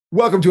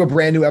Welcome to a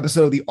brand new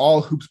episode of the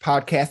All Hoops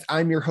Podcast.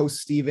 I'm your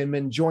host, Steve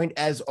Inman, joined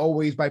as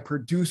always by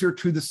producer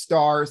to the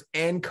stars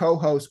and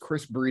co-host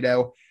Chris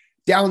Brito.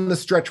 Down the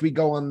stretch we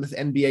go on this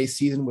NBA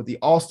season with the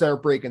All-Star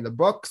break in the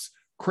books.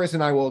 Chris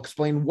and I will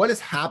explain what has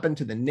happened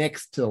to the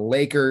Knicks, to the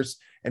Lakers,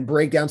 and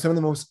break down some of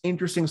the most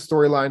interesting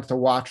storylines to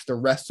watch the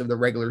rest of the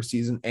regular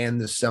season and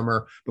the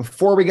summer.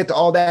 Before we get to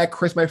all that,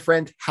 Chris, my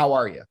friend, how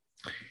are you?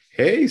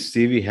 Hey,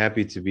 Stevie.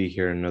 Happy to be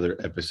here in another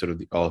episode of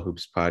the All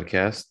Hoops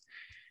Podcast.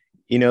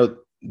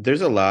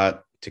 There's a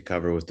lot to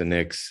cover with the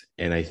Knicks,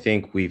 and I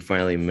think we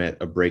finally met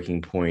a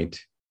breaking point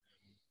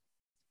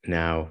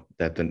now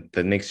that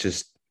the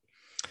Knicks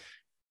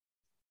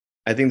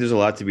I think there's a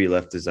lot to be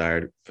left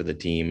desired for the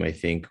team. I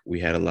think we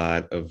had a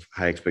lot of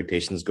high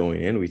expectations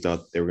going in. We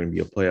thought they were going to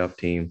be a playoff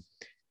team,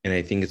 and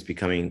I think it's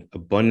becoming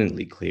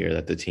abundantly clear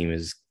that the team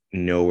is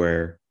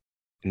nowhere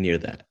near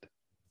that.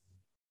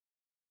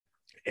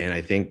 And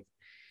I think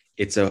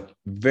it's a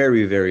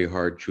very, very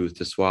hard truth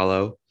to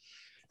swallow,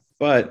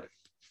 but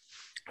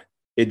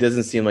it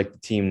doesn't seem like the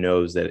team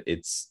knows that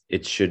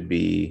it should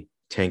be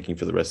tanking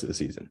for the rest of the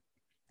season.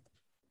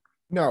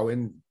 No,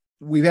 and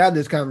we've had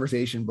this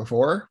conversation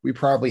before. We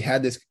probably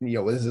had this,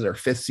 this is our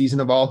fifth season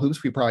of All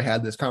Hoops. We probably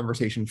had this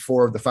conversation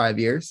 4 of the 5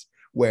 years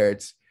where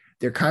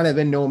they're kind of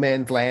in no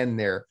man's land.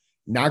 They're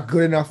not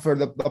good enough for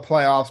the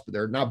playoffs, but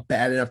they're not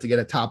bad enough to get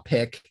a top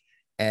pick.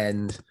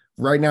 And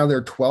right now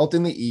they're 12th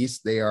in the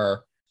East. They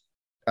are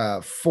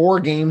 4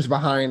 games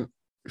behind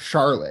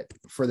Charlotte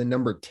for the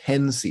number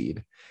 10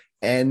 seed.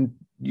 And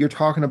you're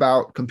talking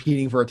about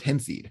competing for a 10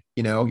 seed.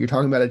 You're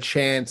talking about a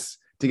chance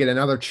to get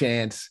another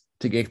chance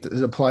to get to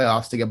the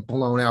playoffs, to get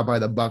blown out by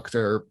the Bucks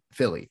or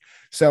Philly.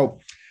 So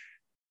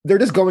they're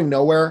just going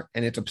nowhere,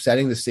 and it's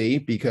upsetting to see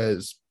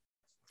because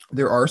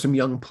there are some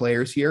young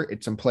players here.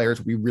 It's some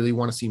players we really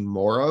want to see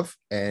more of.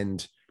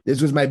 And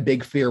this was my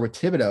big fear with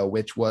Thibodeau,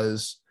 which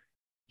was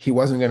he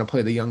wasn't going to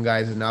play the young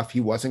guys enough.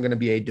 He wasn't going to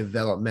be a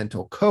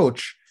developmental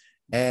coach.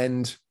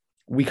 And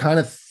we kind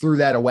of threw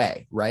that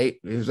away, right?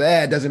 It was,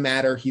 it doesn't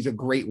matter. He's a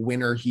great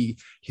winner. He's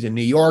a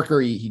New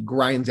Yorker. He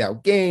grinds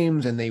out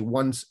games, and they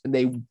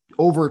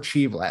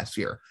overachieved last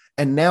year.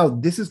 And now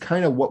this is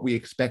kind of what we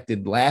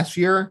expected last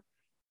year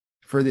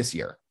for this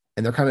year.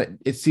 And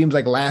it seems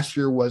like last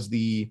year was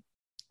the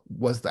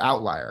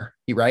outlier,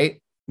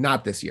 right?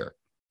 Not this year.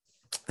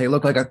 They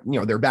look like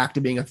they're back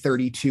to being a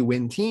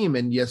 32-win team,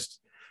 and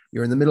just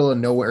you're in the middle of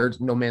nowhere,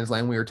 no man's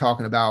land. We were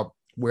talking about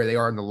where they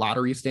are in the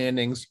lottery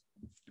standings.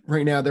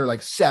 Right now, they're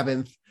like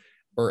 7th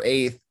or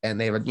 8th, and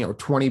they have a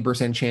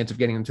 20% chance of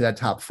getting into that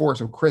top 4.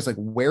 So, Chris,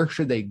 where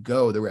should they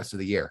go the rest of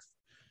the year?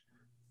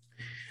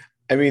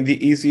 I mean,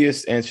 the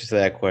easiest answer to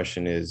that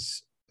question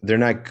is they're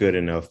not good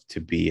enough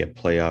to be a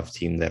playoff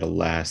team that'll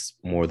last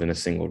more than a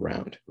single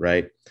round,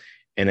 right?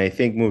 And I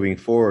think moving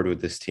forward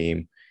with this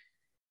team,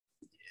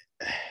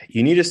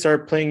 you need to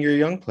start playing your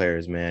young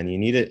players, man. You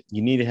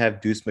need to have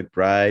Deuce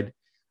McBride.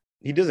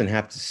 He doesn't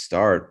have to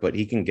start, but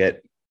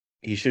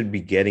he should be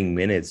getting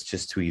minutes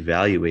just to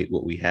evaluate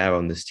what we have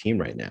on this team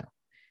right now.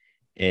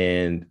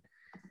 And,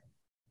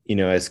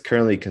 as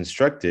currently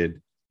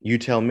constructed, you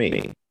tell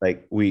me,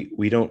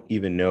 we don't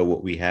even know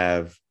what we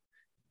have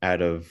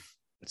out of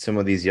some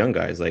of these young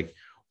guys.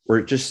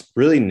 We're just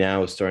really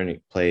now starting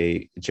to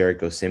play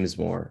Jericho Sims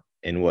more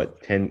in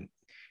 10,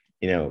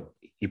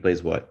 he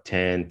plays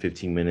 10,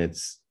 15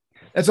 minutes.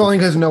 That's only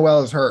because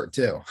Noel is hurt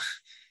too.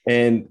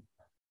 And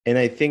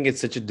I think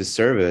it's such a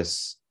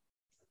disservice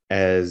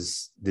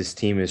as this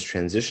team is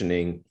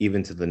transitioning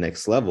even to the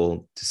next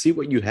level to see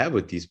what you have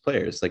with these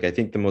players. I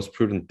think the most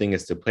prudent thing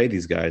is to play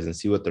these guys and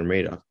see what they're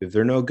made of. If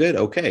they're no good,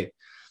 okay.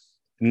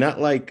 Not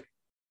like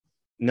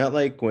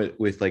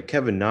with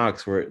Kevin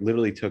Knox, where it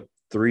literally took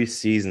 3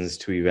 seasons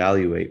to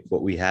evaluate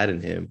what we had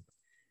in him,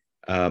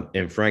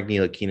 and Frank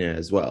Ntilikina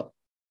as well.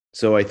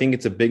 So I think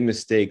it's a big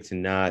mistake to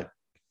not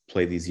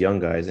play these young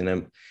guys. And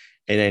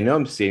I know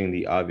I'm stating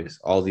the obvious.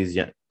 All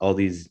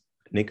these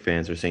Knicks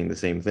fans are saying the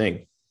same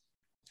thing.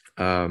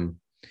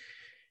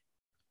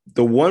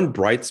 The one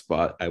bright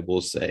spot I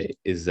will say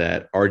is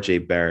that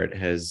RJ Barrett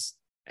has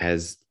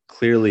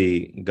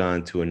clearly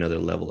gone to another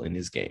level in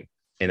his game.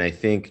 And I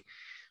think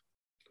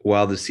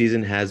while the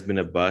season has been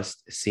a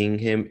bust, seeing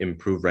him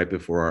improve right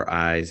before our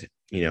eyes,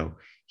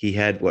 he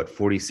had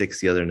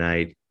 46 the other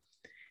night.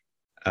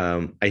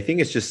 I think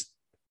it's just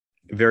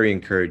very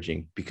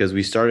encouraging because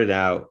we started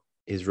out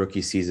his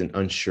rookie season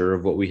unsure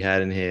of what we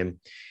had in him.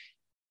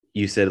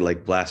 You said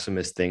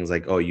blasphemous things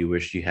like, oh, you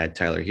wish you had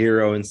Tyler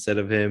Hero instead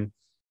of him.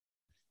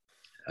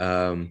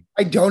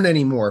 I don't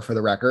anymore, for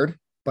the record.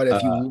 But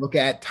if you look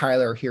at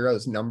Tyler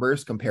Hero's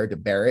numbers compared to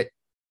Barrett,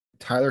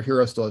 Tyler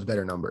Hero still has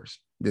better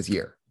numbers this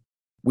year.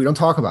 We don't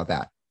talk about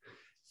that.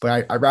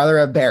 But I'd rather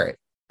have Barrett.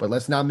 But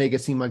let's not make it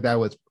seem like that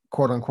was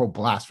quote unquote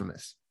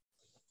blasphemous.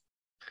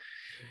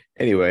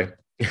 Anyway,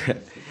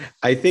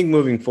 I think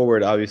moving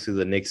forward, obviously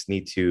the Knicks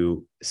need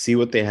to see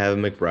what they have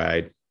in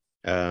McBride.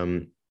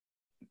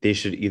 They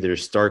should either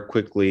start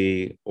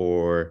quickly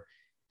or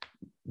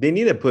they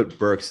need to put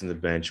Burks in the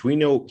bench. We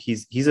know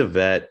he's a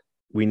vet.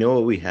 We know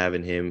what we have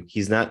in him.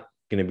 He's not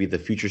going to be the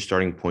future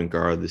starting point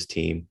guard of this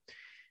team,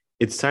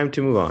 it's time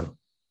to move on.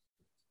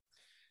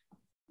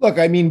 Look,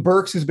 I mean,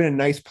 Burks has been a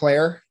nice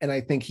player, and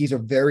I think he's a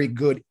very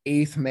good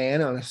eighth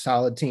man on a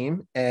solid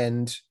team.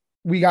 And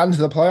we got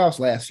into the playoffs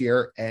last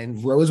year,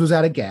 and Rose was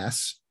out of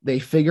gas. They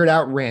figured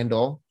out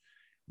Randall.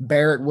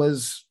 Barrett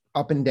was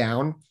up and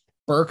down.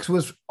 Burks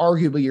was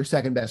arguably your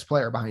second best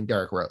player behind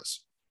Derrick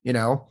Rose, you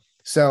know?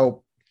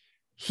 So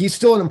he's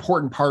still an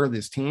important part of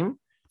this team.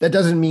 That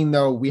doesn't mean,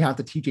 though, we have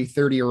to teach a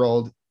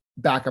 30-year-old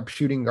backup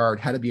shooting guard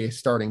how to be a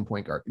starting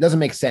point guard. It doesn't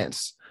make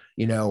sense.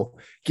 You know,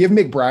 give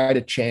McBride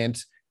a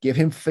chance, give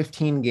him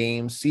 15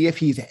 games, see if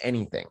he's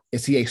anything.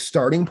 Is he a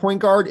starting point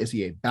guard? Is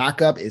he a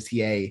backup? Is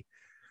he a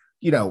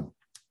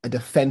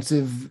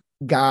defensive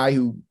guy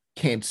who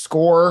can't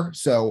score?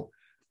 So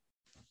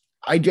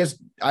I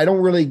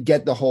don't really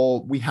get the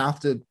whole, we have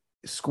to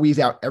squeeze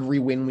out every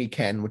win we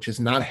can, which has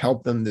not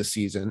helped them this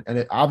season. And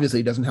it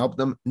obviously doesn't help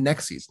them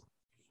next season.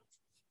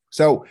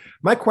 So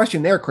my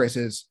question there, Chris,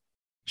 is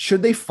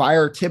should they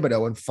fire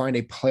Thibodeau and find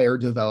a player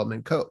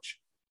development coach?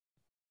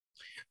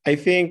 I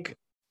think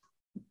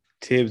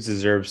Tibbs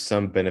deserves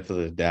some benefit of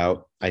the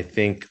doubt. I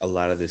think a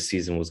lot of this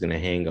season was going to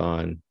hang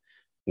on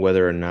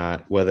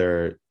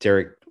whether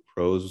Derrick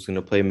Rose was going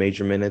to play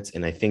major minutes.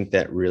 And I think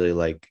that really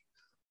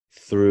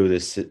threw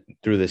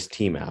this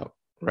team out,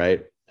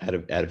 right? Out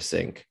of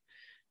sync.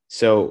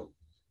 So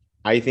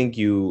I think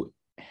you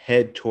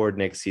head toward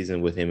next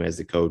season with him as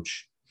the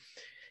coach.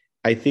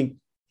 I think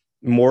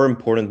more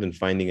important than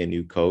finding a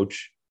new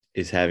coach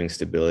is having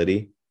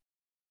stability.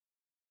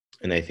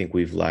 And I think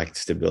we've lacked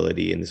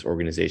stability in this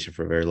organization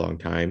for a very long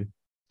time.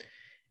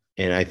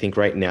 And I think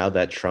right now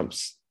that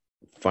trumps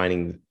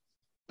finding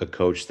a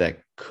coach that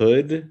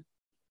could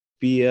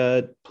be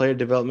a player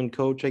development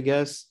coach, I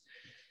guess.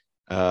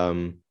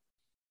 I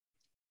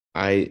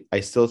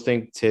still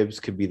think Tibbs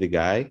could be the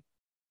guy.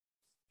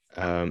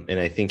 And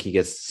I think he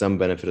gets some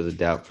benefit of the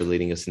doubt for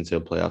leading us into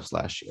the playoffs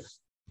last year.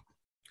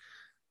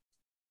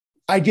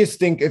 I just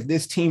think if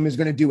this team is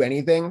going to do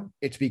anything,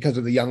 it's because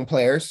of the young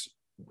players.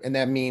 And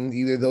that means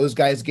either those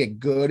guys get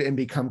good and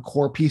become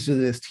core pieces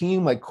of this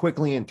team, like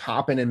Quickley and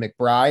Toppin and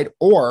McBride,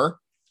 or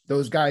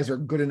those guys are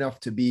good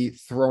enough to be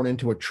thrown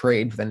into a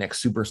trade for the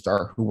next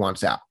superstar who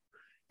wants out.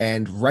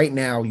 And right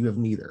now you have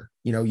neither.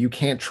 You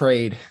can't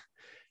trade,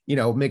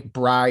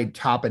 McBride,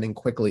 Toppin, and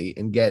Quickley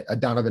and get a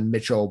Donovan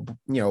Mitchell,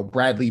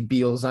 Bradley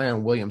Beal,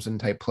 Zion Williamson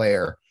type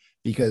player,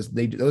 because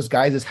those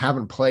guys just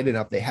haven't played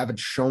enough. They haven't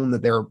shown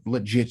that they're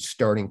legit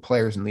starting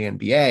players in the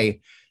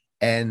NBA.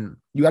 And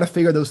you got to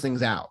figure those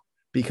things out,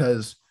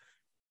 because,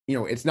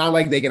 it's not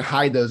like they can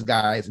hide those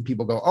guys and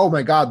people go, oh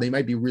my God, they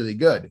might be really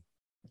good.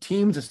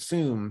 Teams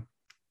assume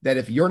that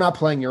if you're not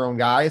playing your own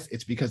guys,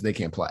 it's because they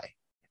can't play.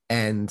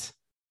 And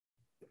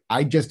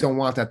I just don't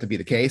want that to be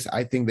the case.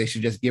 I think they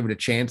should just give it a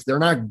chance. They're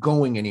not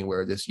going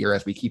anywhere this year,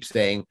 as we keep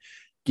saying.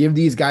 Give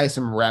these guys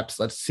some reps.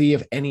 Let's see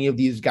if any of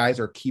these guys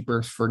are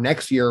keepers for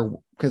next year,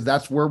 because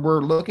that's where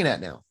we're looking at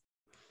now.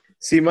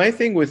 See, my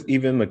thing with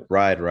even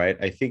McBride, right?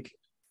 I think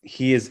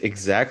he is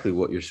exactly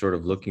what you're sort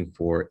of looking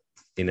for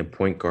in a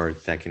point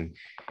guard that can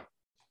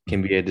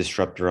be a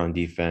disruptor on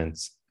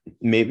defense.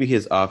 Maybe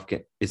his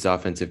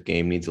offensive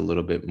game needs a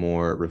little bit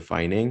more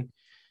refining,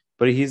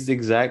 but he's the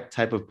exact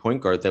type of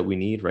point guard that we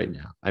need right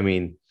now. I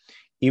mean,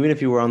 even if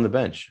he were on the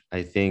bench,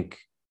 I think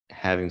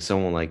having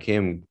someone like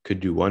him could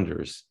do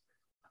wonders.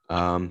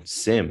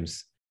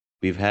 Sims,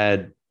 we've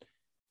had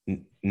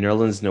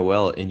Nerlens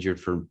Noel injured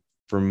for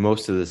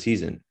most of the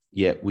season,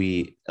 yet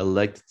we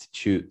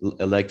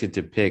elected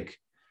to pick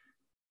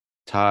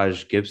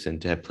Taj Gibson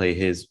to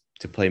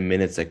play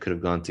minutes that could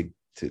have gone to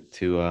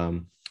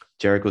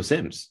Jericho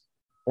Sims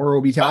or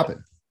Obi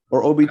Toppin.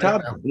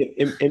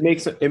 It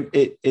makes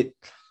it.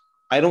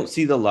 I don't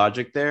see the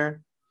logic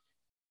there,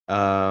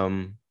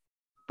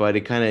 but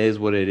it kind of is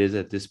what it is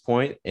at this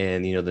point.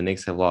 And the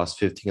Knicks have lost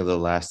 15 of the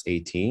last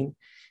 18,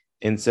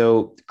 and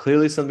so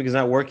clearly something is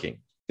not working.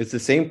 It's the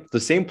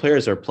same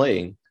players are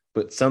playing,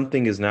 but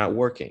something is not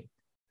working.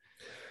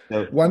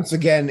 Once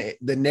again,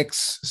 the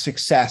Knicks'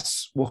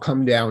 success will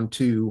come down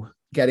to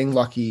getting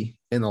lucky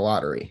in the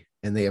lottery,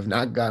 and they have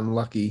not gotten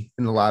lucky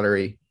in the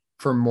lottery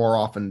for more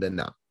often than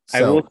not.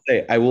 So,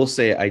 I will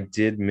say I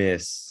did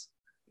miss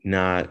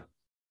not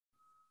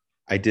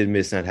having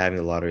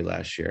the lottery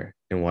last year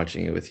and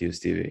watching it with you,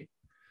 Stevie.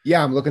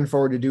 Yeah, I'm looking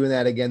forward to doing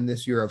that again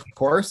this year, of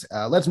course.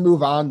 Let's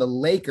move on. The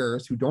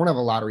Lakers, who don't have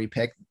a lottery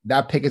pick,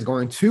 that pick is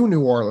going to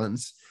New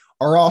Orleans,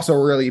 are also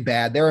really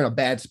bad. They're in a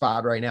bad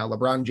spot right now.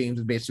 LeBron James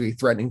is basically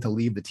threatening to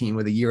leave the team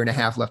with a year and a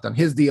half left on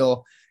his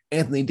deal.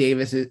 Anthony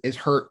Davis is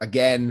hurt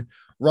again.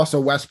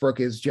 Russell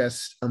Westbrook is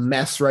just a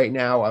mess right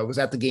now. I was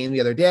at the game the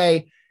other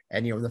day,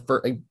 and in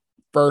the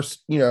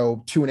first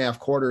 2.5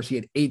 quarters, he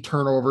had 8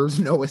 turnovers,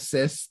 no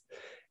assists.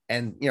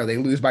 And, they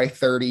lose by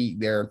 30.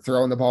 They're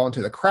throwing the ball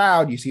into the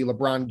crowd. You see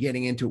LeBron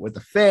getting into it with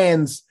the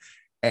fans.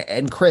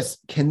 And Chris,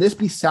 can this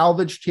be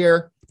salvaged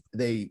here?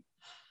 They've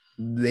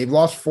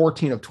lost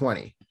 14 of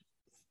 20.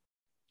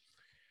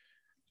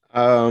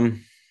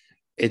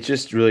 It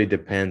just really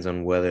depends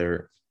on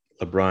whether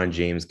LeBron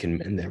James can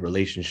mend that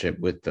relationship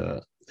with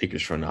the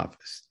Lakers front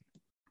office.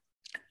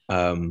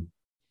 Um,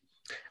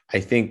 I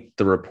think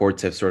the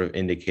reports have sort of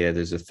indicated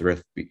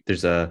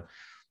there's a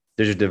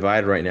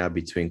divide right now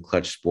between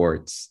Clutch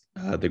Sports,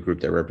 the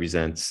group that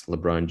represents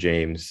LeBron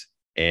James,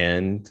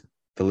 and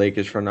the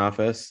Lakers front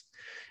office.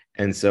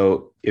 And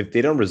so if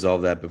they don't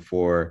resolve that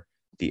before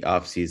the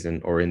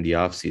offseason or in the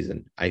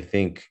offseason,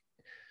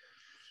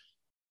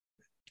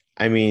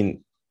 I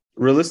mean,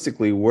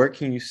 realistically, where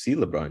can you see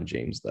LeBron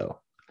James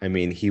though? I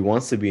mean, he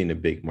wants to be in a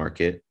big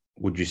market.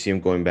 Would you see him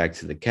going back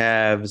to the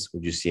Cavs?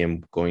 Would you see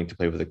him going to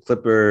play with the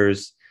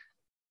Clippers?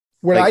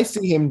 What I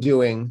see him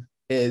doing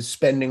is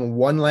spending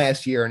one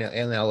last year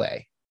in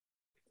LA,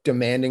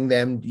 demanding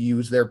them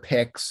use their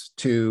picks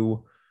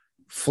to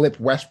flip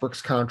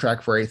Westbrook's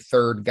contract for a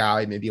third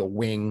guy, maybe a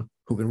wing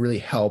who can really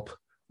help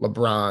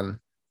LeBron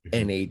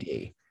and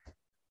AD.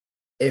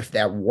 If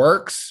that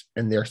works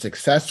and they're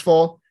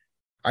successful,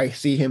 I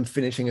see him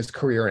finishing his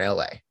career in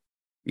LA.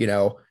 You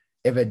know,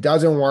 if it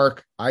doesn't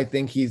work, I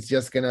think he's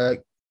just going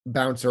to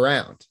bounce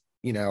around,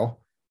 you know,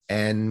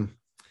 and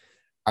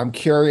I'm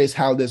curious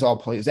how this all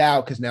plays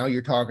out because now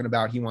you're talking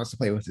about he wants to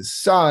play with his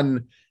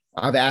son.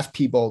 I've asked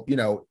people, you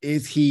know,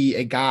 is he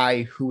a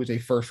guy who is a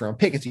first round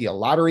pick? Is he a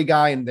lottery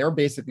guy? And they're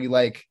basically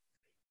like,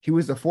 he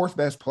was the fourth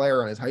best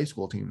player on his high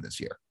school team this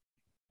year.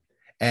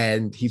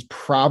 And he's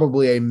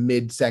probably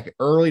a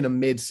early to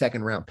mid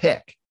second round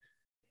pick.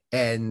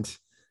 And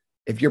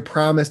if you're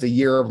promised a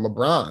year of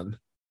LeBron,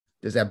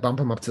 does that bump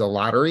him up to the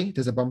lottery?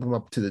 Does it bump him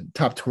up to the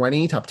top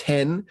 20, top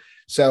 10?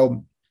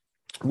 So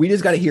we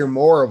just got to hear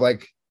more of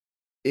like,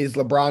 is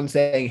LeBron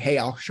saying, hey,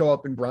 I'll show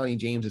up in Bronny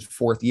James's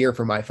fourth year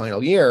for my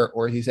final year?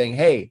 Or is he saying,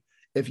 hey,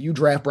 if you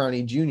draft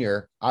Bronny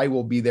Jr., I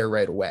will be there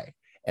right away?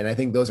 And I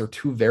think those are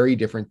two very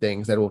different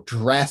things that will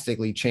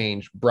drastically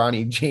change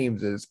Bronny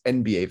James's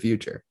NBA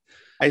future.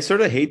 I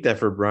sort of hate that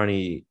for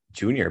Bronny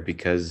Jr.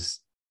 because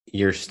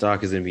your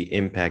stock is going to be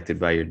impacted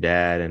by your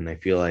dad. And I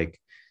feel like.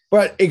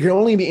 But it can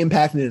only be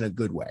impacted in a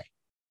good way.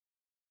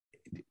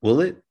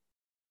 Will it?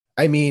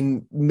 I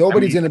mean,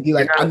 nobody's going to be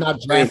like, I'm not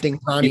drafting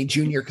Bronny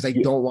Jr. because I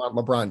don't want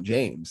LeBron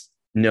James.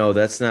 No,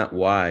 that's not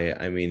why.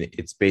 I mean,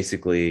 it's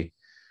basically,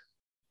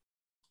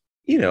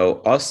 you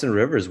know, Austin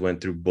Rivers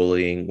went through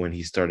bullying when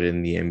he started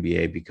in the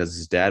NBA because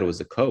his dad was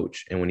a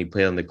coach. And when he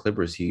played on the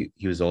Clippers, he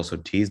was also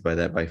teased by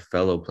that by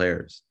fellow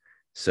players.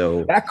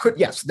 So that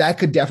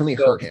could definitely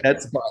hurt him.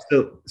 That's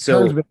in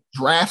terms of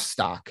draft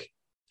stock.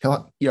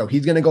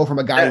 He's going to go from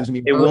a guy who's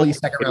going to be early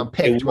second round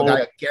pick to a guy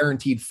a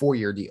guaranteed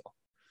 4-year deal.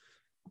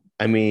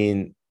 I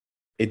mean,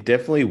 it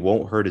definitely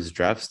won't hurt his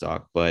draft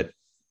stock, but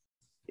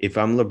if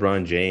I'm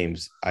LeBron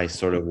James, I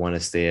sort of want to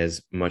stay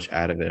as much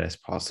out of it as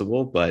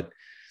possible. But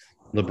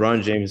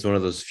LeBron James is one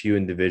of those few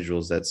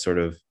individuals that sort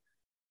of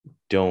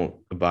don't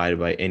abide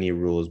by any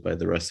rules by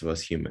the rest of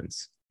us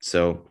humans.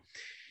 So,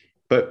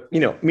 but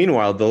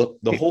meanwhile, the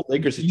whole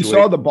Lakers situation. You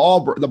saw the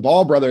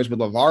Ball brothers with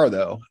LeVar,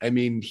 though. I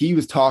mean, he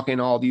was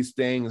talking all these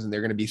things, and they're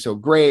going to be so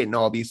great, and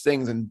all these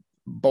things, and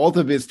both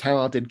of his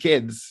talented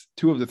kids,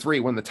 2 of the 3,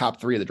 won the top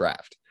 3 of the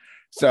draft.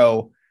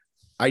 So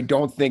I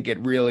don't think it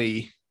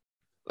really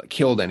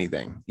killed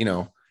anything,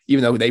 even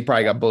though they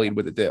probably got bullied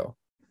with it too.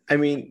 I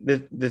mean,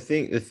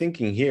 the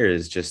thinking here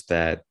is just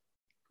that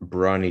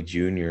Bronny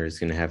Jr. is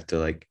going to have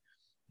to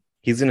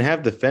he's going to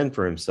have to fend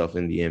for himself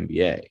in the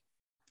NBA.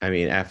 I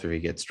mean, after he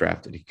gets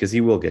drafted, because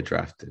he will get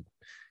drafted.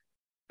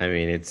 I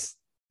mean, it's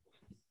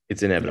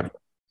inevitable.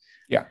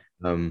 Yeah.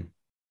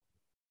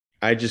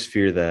 I just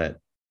fear that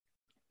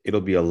it'll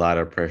be a lot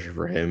of pressure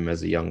for him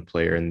as a young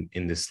player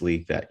in this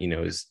league that,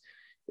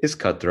 is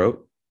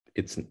cutthroat.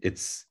 It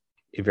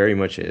very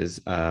much is.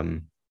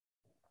 So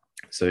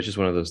it's just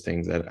one of those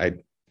things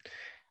that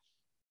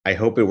I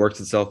hope it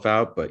works itself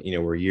out, but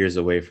we're years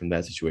away from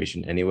that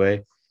situation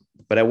anyway.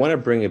 But I want to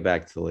bring it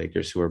back to the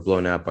Lakers, who were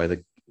blown out by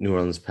the New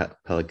Orleans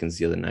Pelicans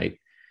the other night.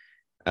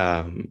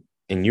 And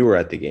you were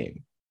at the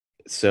game.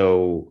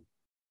 So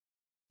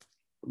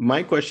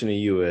my question to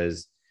you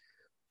is,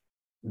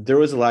 there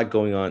was a lot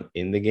going on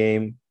in the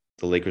game.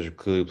 The Lakers are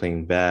clearly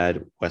playing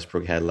bad.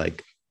 Westbrook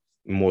had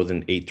more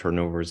than 8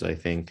 turnovers, I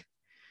think.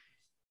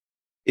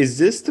 Is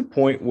this the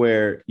point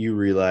where you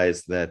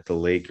realize that the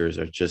Lakers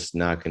are just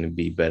not going to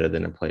be better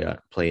than a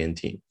play-in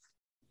team?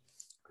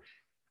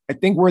 I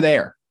think we're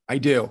there. I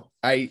do.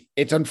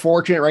 It's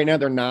unfortunate right now.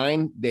 They're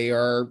 9. They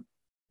are,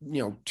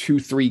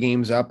 2-3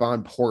 games up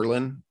on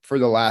Portland for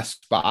the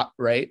last spot,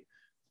 right?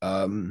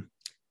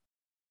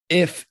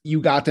 If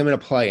you got them in a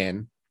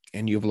play-in,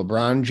 and you have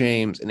LeBron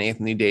James and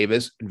Anthony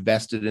Davis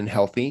invested and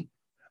healthy,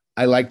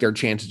 I like their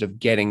chances of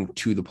getting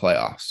to the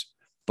playoffs.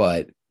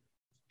 But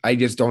I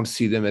just don't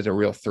see them as a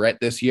real threat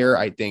this year.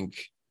 I don't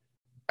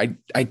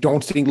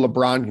think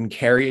LeBron can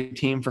carry a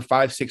team for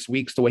 5-6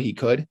 weeks the way he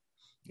could.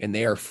 And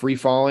they are free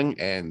falling,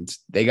 and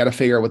they got to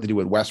figure out what to do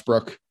with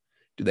Westbrook.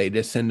 Do they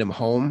just send him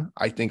home?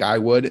 I think I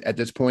would at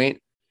this point.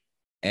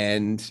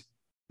 And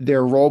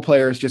their role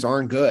players just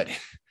aren't good.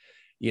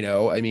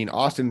 I mean,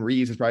 Austin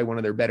Reeves is probably one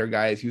of their better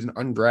guys. He was an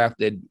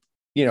undrafted,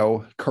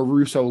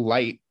 Caruso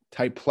light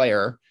type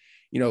player.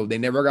 They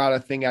never got a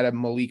thing out of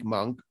Malik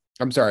Monk.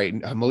 I'm sorry,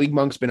 Malik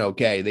Monk's been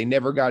okay. They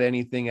never got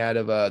anything out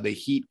of the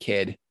Heat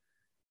kid.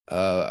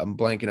 I'm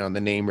blanking on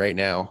the name right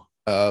now.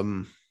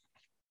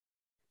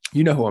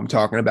 You know who I'm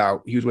talking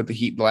about. He was with the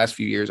Heat the last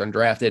few years,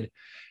 undrafted.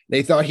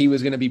 They thought he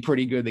was going to be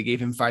pretty good. They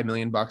gave him $5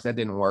 million. That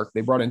didn't work.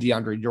 They brought in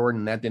DeAndre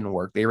Jordan. That didn't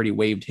work. They already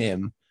waived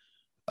him.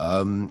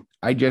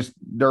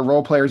 Their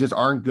role players just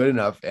aren't good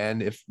enough.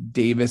 And if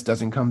Davis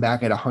doesn't come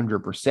back at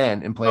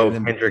 100% and play at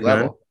an Kendrick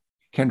level, Nunn.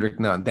 Kendrick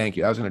Nunn, thank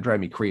you. That was going to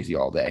drive me crazy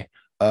all day.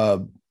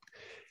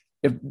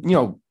 If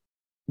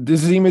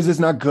this team is just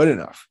not good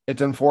enough.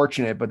 It's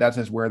unfortunate, but that's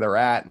just where they're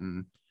at.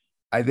 And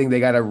I think they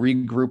got to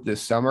regroup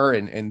this summer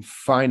and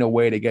find a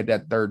way to get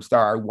that third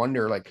star. I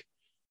wonder,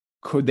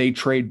 could they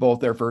trade both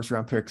their first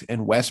round picks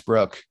and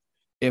Westbrook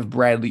if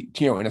Bradley,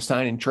 in a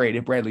sign and trade,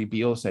 if Bradley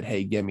Beal said,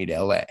 hey, get me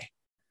to LA?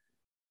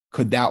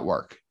 Could that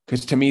work?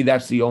 Because to me,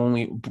 that's the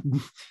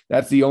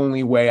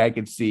only way I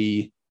could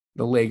see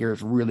the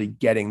Lakers really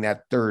getting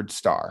that third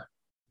star,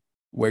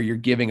 where you're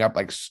giving up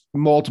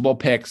multiple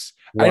picks.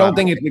 Wow. I don't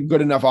think it's a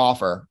good enough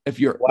offer. If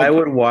you're why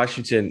would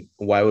Washington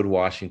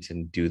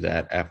do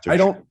that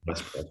after?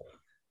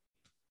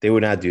 They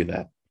would not do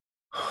that.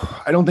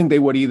 I don't think they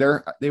would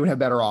either. They would have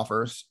better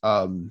offers.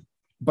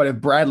 But if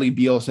Bradley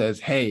Beal says,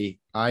 hey,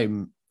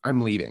 I'm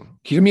leaving,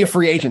 he's gonna be a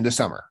free agent this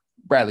summer.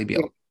 Bradley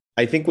Beal.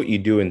 I think what you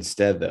do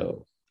instead,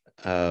 though,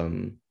 try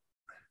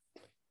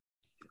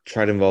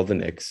to involve the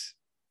Knicks.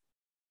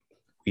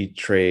 We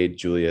trade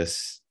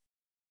Julius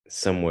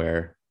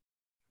somewhere.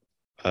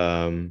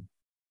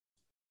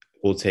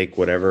 We'll take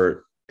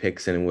whatever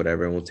picks and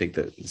whatever, and we'll take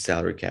the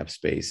salary cap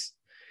space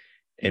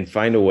and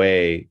find a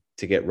way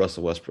to get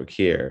Russell Westbrook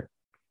here,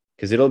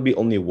 because it'll be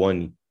only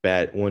 1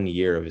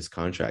 year of his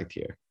contract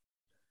here.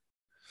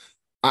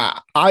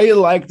 I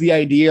like the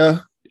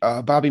idea.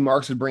 Bobby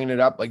Marks is bringing it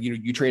up.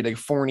 You trade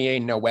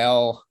Fournier,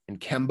 Noel, and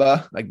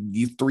Kemba,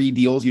 these 3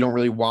 deals you don't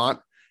really want,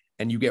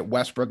 and you get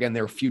Westbrook and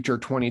their future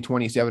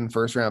 2027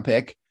 first round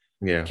pick.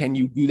 Yeah. Can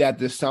you do that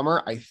this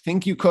summer? I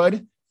think you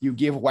could. You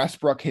give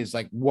Westbrook his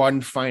one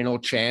final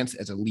chance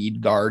as a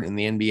lead guard in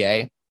the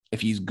NBA.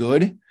 If he's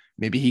good,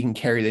 maybe he can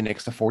carry the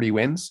Knicks to 40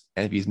 wins.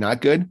 And if he's not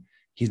good,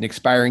 he's an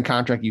expiring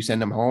contract. You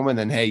send him home, and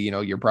then, hey,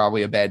 you're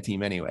probably a bad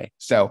team anyway.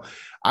 So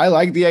I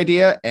like the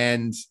idea.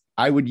 And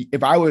I would,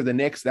 if I were the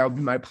Knicks, that would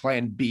be my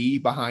plan B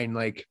behind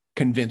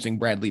convincing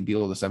Bradley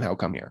Beal to somehow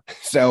come here.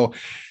 So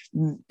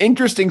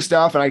interesting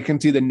stuff. And I can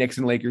see the Knicks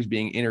and Lakers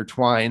being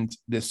intertwined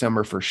this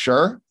summer for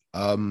sure.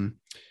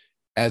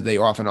 As they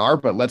often are,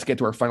 but let's get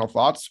to our final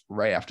thoughts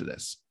right after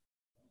this.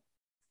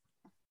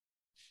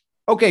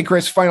 Okay,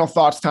 Chris, final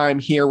thoughts time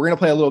here. We're going to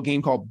play a little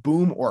game called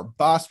Boom or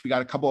Bust. We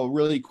got a couple of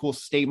really cool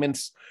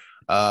statements,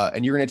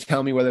 and you're going to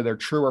tell me whether they're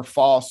true or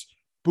false.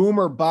 Boom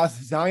or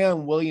bust,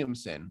 Zion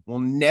Williamson will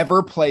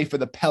never play for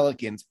the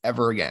Pelicans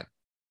ever again.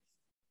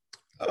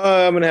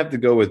 I'm going to have to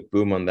go with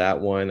boom on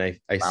that one. I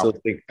still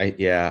think,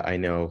 I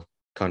know,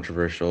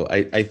 controversial.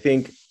 I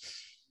think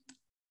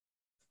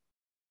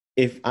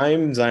if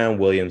I'm Zion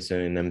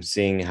Williamson and I'm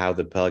seeing how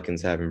the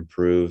Pelicans have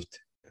improved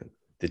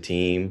the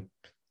team,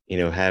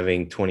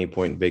 having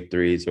 20-point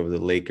victories over the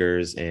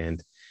Lakers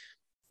and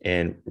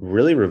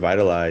really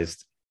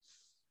revitalized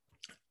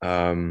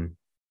the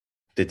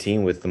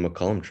team with the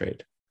McCollum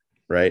trade,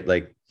 right?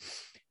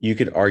 You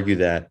could argue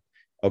that,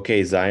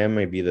 okay, Zion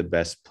might be the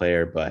best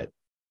player, but,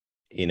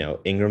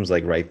 Ingram's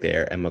right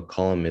there and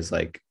McCollum is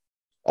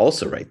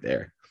also right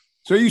there.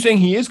 So are you saying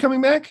he is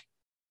coming back?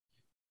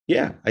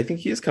 Yeah, I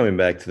think he is coming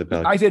back to the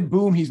Pelicans. I said,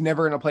 boom, he's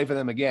never going to play for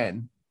them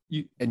again.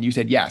 And you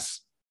said,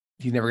 yes,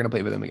 he's never going to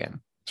play for them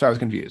again. So I was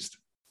confused.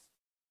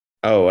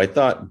 Oh, I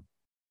thought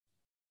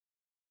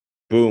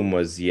boom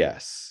was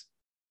yes.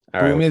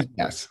 All boom right. Is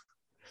yes.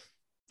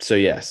 So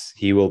yes,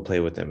 he will play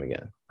with them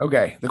again.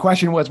 Okay. The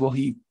question was, will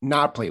he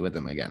not play with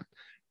them again?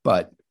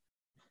 But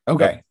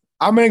okay.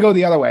 I'm going to go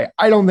the other way.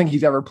 I don't think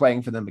he's ever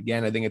playing for them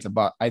again. I think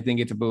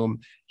it's a boom.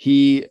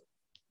 He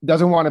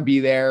doesn't want to be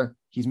there.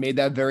 He's made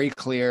that very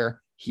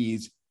clear.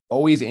 He's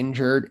always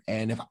injured.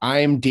 And if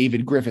I'm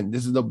David Griffin,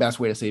 this is the best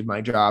way to save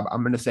my job.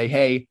 I'm going to say,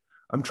 hey,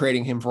 I'm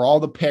trading him for all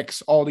the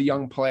picks, all the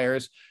young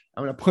players.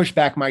 I'm going to push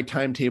back my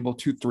timetable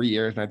 2-3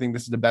 years. And I think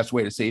this is the best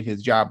way to save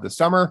his job this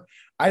summer.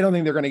 I don't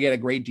think they're going to get a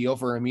great deal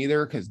for him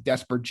either, because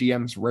desperate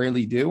GMs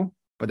rarely do,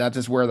 but that's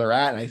just where they're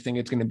at. And I think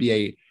it's going to be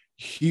a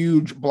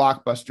huge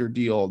blockbuster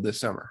deal this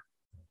summer.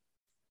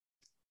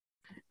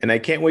 And I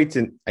can't wait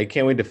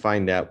to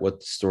find out what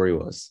the story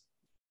was.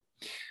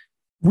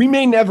 We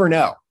may never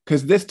know,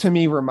 because this to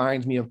me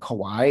reminds me of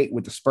Kawhi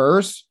with the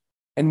Spurs.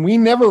 And we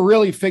never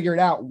really figured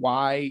out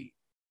why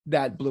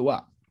that blew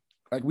up.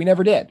 We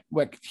never did.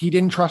 He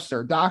didn't trust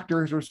their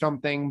doctors or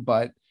something,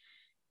 but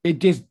it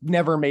just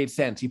never made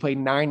sense. He played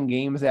 9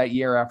 games that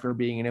year after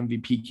being an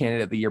MVP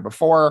candidate the year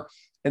before.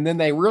 And then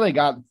they really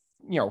got,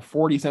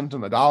 40 cents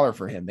on the dollar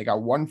for him. They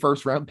got 1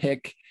 first round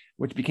pick,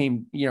 which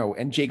became,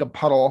 and Jacob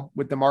Puddle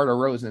with DeMar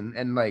DeRozan.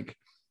 And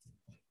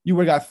you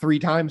would have got 3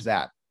 times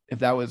that if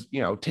that was,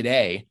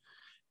 today.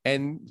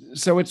 And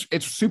so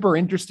it's super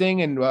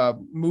interesting. And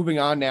moving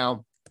on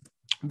now,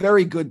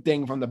 very good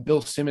thing from the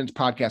Bill Simmons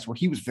podcast, where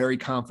he was very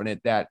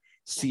confident that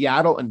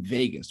Seattle and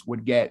Vegas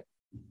would get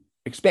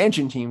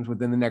expansion teams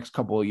within the next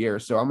couple of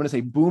years. So I'm going to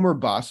say boom or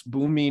bust.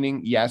 Boom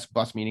meaning yes,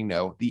 bust meaning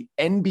no. The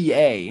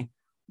NBA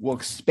will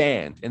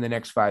expand in the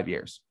next 5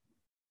 years.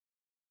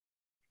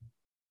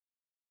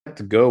 I have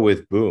to go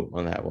with boom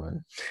on that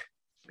one,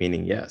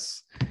 meaning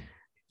yes.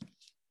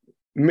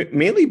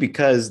 Mainly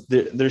because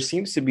there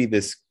seems to be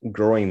this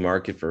growing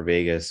market for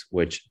Vegas,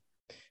 which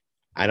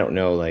I don't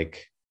know.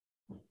 Like,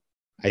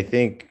 I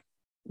think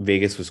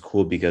Vegas was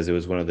cool because it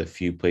was one of the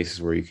few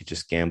places where you could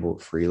just gamble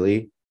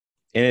freely.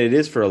 And it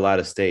is for a lot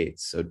of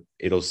states. So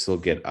it'll still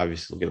get a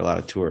lot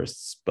of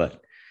tourists. But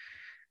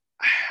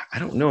I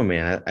don't know,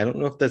 man. I don't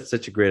know if that's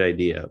such a great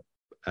idea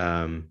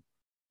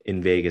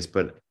in Vegas,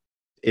 but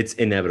it's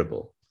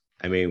inevitable.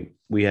 I mean,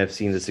 we have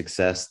seen the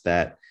success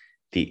that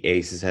the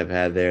Aces have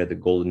had there, the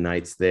Golden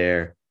Knights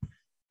there.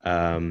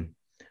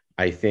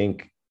 I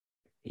think,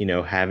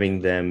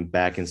 having them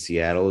back in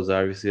Seattle is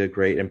obviously a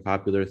great and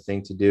popular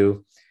thing to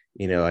do.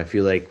 I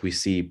feel like we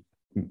see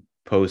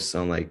posts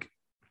on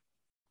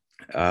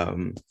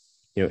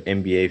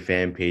NBA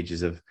fan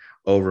pages of,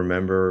 oh,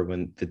 remember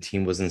when the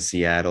team was in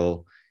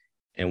Seattle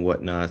and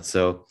whatnot.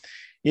 So,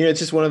 it's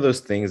just one of those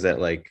things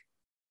that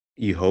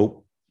you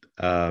hope.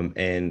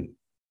 And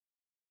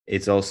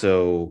it's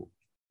also,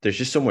 there's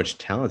just so much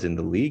talent in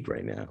the league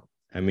right now.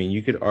 I mean,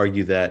 you could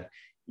argue that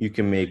you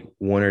can make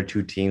one or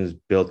two teams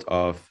built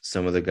off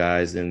some of the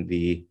guys in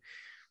the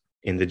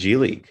G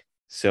League.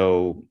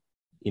 So,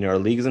 our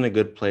league is in a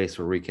good place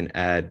where we can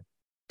add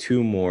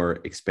 2 more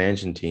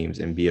expansion teams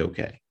and be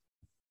okay.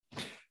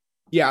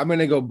 Yeah, I'm going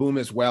to go boom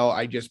as well.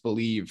 I just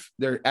believe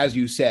there, as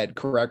you said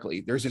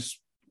correctly, there's just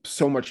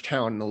so much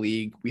talent in the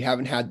league. We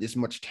haven't had this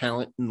much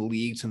talent in the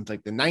league since the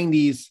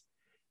 90s.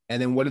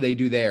 And then what did they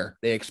do there?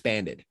 They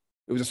expanded.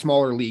 It was a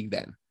smaller league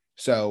then.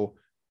 So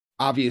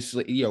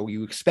obviously,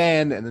 you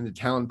expand and then the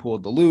talent pool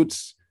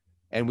dilutes.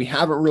 And we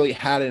haven't really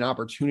had an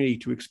opportunity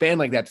to expand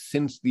like that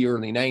since the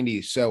early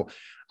 90s. So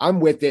I'm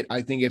with it.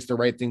 I think it's the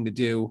right thing to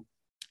do.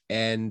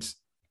 And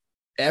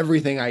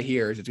everything I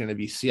hear is it's going to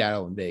be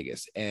Seattle and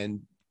Vegas.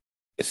 And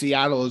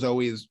Seattle is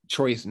always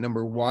choice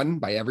number 1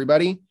 by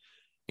everybody,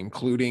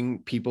 including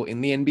people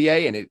in the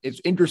NBA. And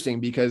it's interesting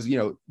because,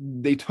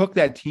 they took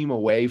that team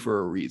away for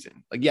a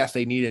reason. Yes,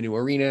 they need a new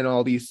arena and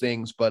all these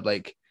things, but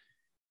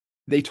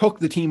they took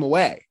the team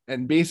away.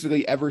 And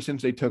basically ever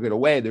since they took it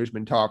away, there's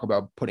been talk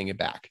about putting it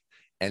back.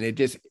 And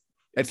it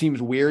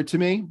seems weird to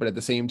me, but at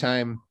the same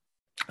time,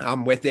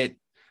 I'm with it.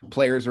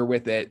 Players are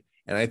with it.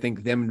 And I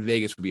think them in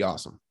Vegas would be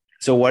awesome.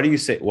 So why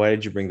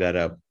did you bring that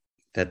up?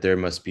 That there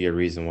must be a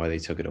reason why they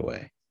took it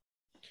away?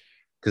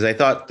 Because I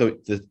thought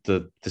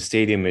the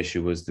stadium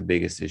issue was the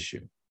biggest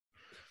issue.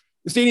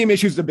 The stadium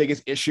issue is the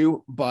biggest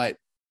issue, but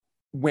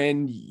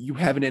when you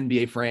have an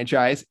NBA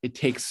franchise, it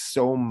takes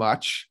so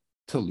much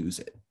to lose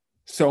it.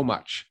 So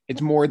much.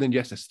 It's more than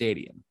just a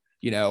stadium,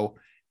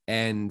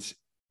 and,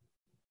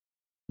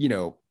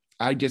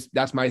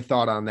 that's my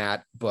thought on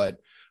that, but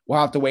we'll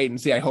have to wait and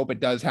see. I hope it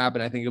does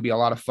happen. I think it'll be a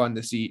lot of fun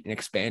to see an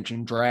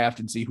expansion draft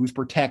and see who's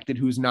protected,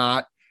 who's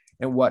not,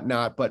 and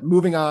whatnot. But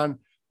moving on,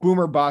 boom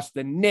or bust,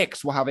 the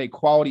Knicks will have a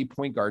quality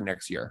point guard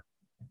next year.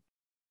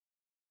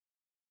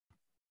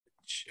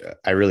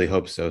 I really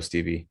hope so,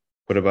 Stevie.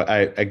 What about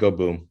I go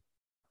boom?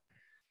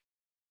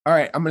 All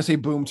right, I'm going to say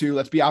boom too.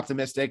 Let's be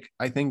optimistic.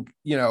 I think,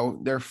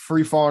 they're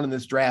free falling in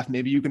this draft.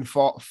 Maybe you can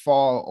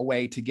fall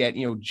away to get,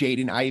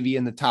 Jaden Ivey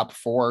in the top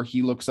 4.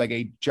 He looks like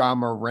a Ja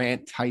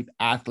Morant type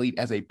athlete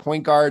as a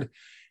point guard.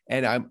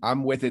 And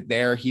I'm with it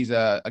there. He's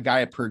a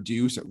guy at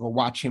Purdue. So we'll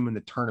watch him in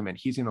the tournament.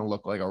 He's going to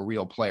look like a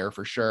real player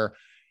for sure.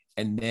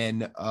 And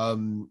then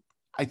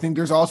I think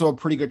there's also a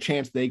pretty good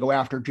chance they go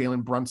after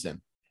Jalen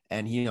Brunson.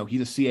 And, he's a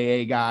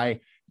CAA guy.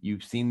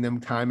 You've seen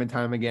them time and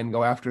time again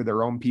go after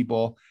their own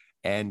people.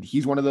 And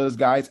he's one of those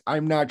guys.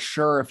 I'm not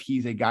sure if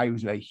he's a guy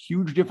who's a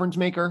huge difference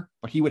maker,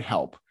 but he would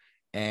help.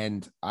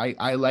 And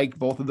I like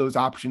both of those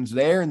options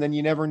there. And then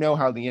you never know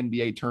how the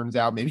NBA turns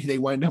out. Maybe they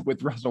wind up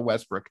with Russell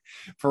Westbrook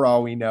for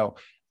all we know.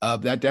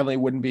 That definitely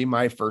wouldn't be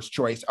my first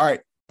choice. All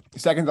right.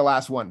 Second to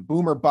last one,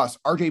 boom or bust.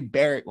 RJ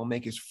Barrett will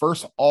make his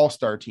first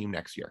all-star team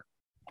next year.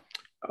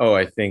 Oh,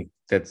 I think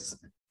I'm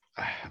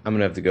going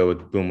to have to go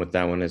with boom with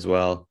that one as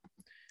well.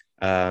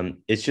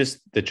 It's just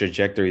the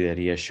trajectory that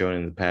he has shown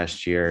in the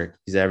past year.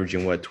 He's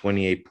averaging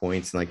 28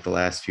 points in the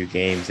last few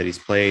games that he's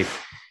played.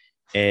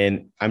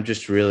 And I'm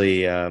just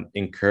really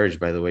encouraged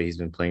by the way he's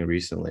been playing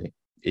recently.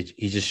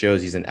 He just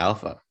shows he's an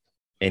alpha.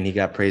 And he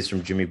got praise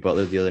from Jimmy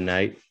Butler the other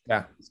night.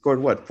 Yeah. He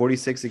scored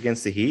 46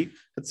 against the Heat?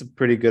 That's a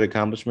pretty good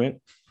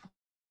accomplishment.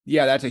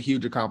 Yeah, that's a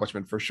huge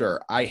accomplishment for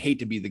sure. I hate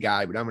to be the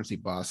guy, but I'm going to say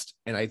bust.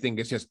 And I think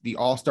it's just the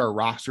all-star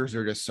rosters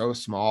are just so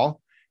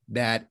small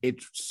that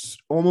it's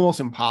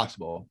almost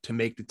impossible to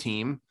make the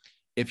team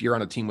if you're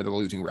on a team with a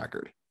losing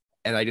record.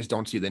 And I just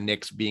don't see the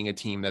Knicks being a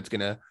team that's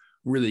going to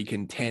really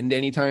contend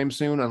anytime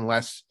soon,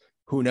 unless,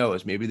 who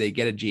knows, maybe they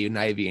get a Jaden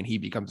Ivey and he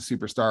becomes a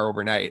superstar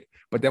overnight.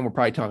 But then we're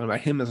probably talking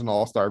about him as an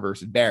all-star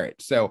versus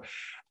Barrett. So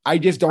I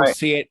just don't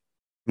see it.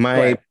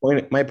 My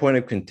point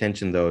of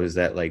contention though is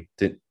that like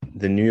the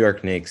New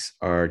York Knicks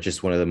are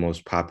just one of the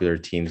most popular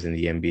teams in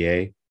the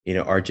NBA. You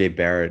know, RJ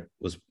Barrett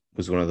was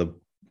one of the,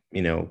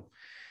 you know,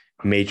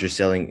 major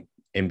selling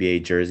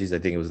NBA jerseys. I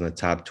think it was in the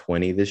top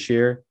 20 this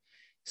year.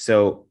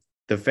 So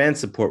the fan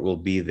support will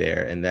be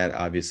there, and that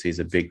obviously is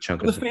a big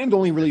chunk The of fans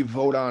only really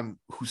vote on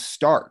who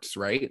starts,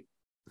 right?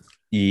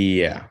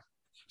 yeah.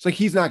 It's like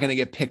he's not going to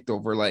get picked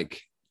over like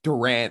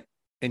Durant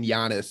and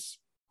Giannis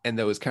and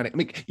those kind of. I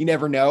mean, you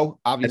never know.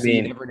 I Obviously,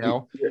 you mean, never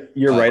know.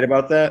 you're But right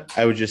about that.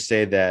 I would just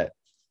say that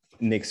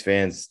Knicks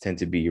fans tend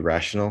to be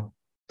irrational.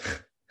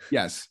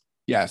 yes,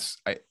 yes.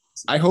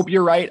 I hope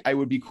you're right. I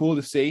would be cool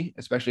to see,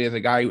 especially as a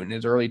guy in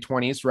his early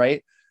 20s,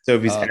 right? So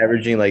if he's Uh,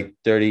 averaging like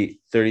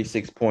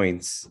 36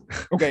 points,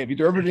 okay, if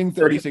you're averaging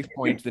 36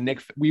 points, the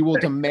Knicks, we will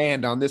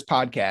demand on this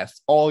podcast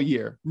all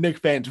year, Knicks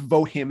fans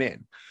vote him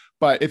in.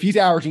 But if he's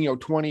averaging,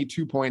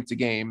 22 points a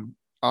game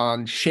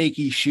on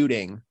shaky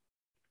shooting,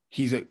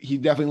 he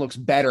definitely looks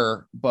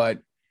better, but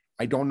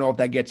I don't know if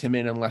that gets him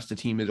in unless the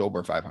team is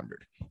over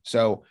 500.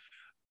 So,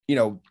 you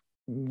know,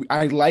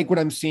 I like what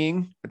I'm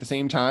seeing. At the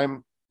same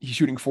time, he's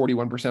shooting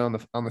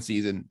 41% on the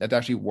season. That's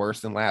actually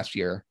worse than last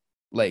year.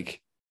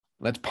 Like,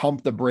 let's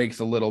pump the brakes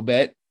a little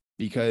bit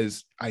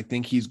because I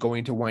think he's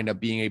going to wind up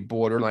being a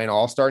borderline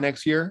all-star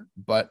next year,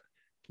 but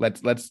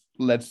let's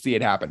see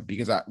it happen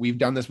because we've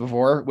done this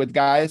before with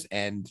guys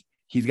and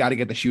he's got to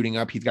get the shooting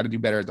up. He's got to do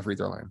better at the free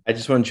throw line. I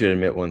just want you to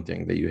admit one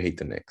thing, that you hate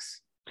the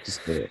Knicks.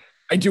 Just say it.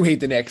 I do hate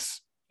the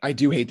Knicks. I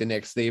do hate the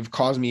Knicks. They've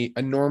caused me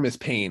enormous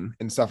pain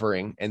and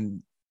suffering,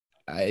 and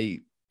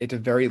it's a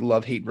very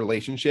love-hate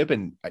relationship,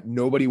 and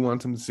nobody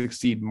wants them to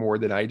succeed more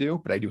than I do,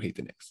 but I do hate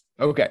the Knicks.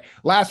 Okay,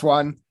 last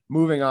one.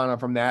 Moving on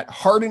from that,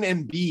 Harden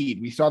and Embiid.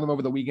 We saw them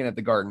over the weekend at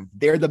the Garden.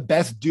 They're the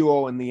best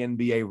duo in the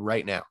NBA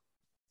right now.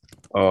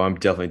 Oh, I'm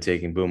definitely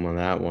taking Boom on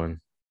that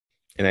one.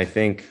 And I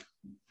think,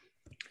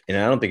 and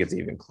I don't think it's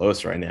even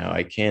close right now.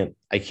 I can't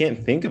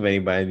think of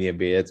anybody in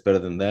the NBA that's better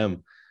than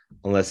them,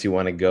 unless you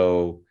want to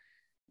go,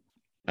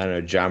 I don't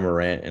know, John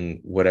Morant and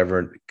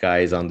whatever guy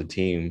is on the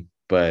team.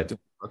 But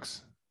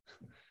Brooks,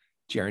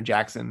 Jaren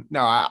Jackson.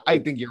 No, I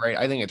think you're right.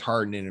 I think it's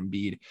Harden and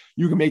Embiid.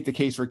 You can make the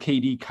case for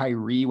KD,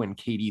 Kyrie when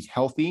KD's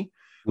healthy,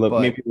 but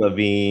maybe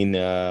Levine,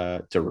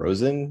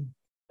 DeRozan.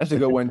 that's a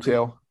good one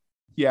too.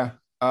 Yeah.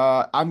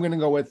 I'm going to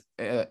go with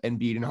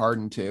Embiid and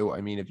Harden too.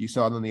 I mean, if you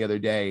saw them the other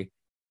day,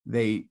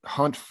 they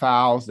hunt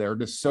fouls. They're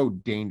just so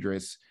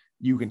dangerous.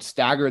 You can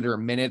stagger their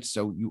minutes,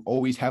 so you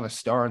always have a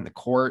star in the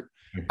court.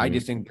 I Mhm.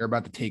 just think they're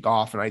about to take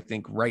off, and I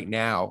think right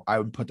now I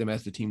would put them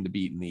as the team to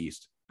beat in the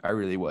East. I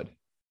really would.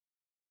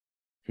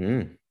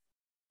 Hmm.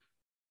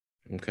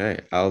 Okay,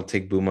 I'll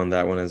take Boom on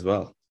that one as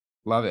well.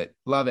 Love it.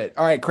 Love it.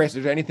 All right, Chris,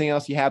 is there anything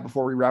else you have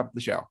before we wrap up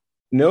the show?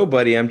 No,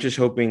 buddy, I'm just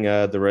hoping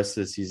the rest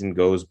of the season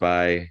goes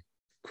by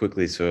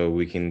quickly so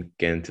we can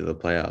get into the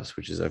playoffs,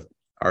 which is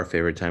our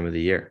favorite time of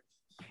the year.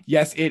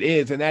 Yes, it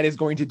is. And that is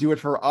going to do it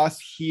for us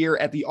here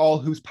at the All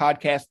Hoops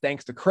podcast.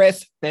 Thanks to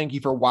Chris. Thank you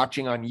for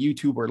watching on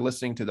YouTube or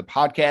listening to the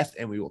podcast,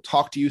 and we will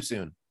talk to you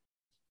soon.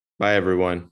 Bye, everyone.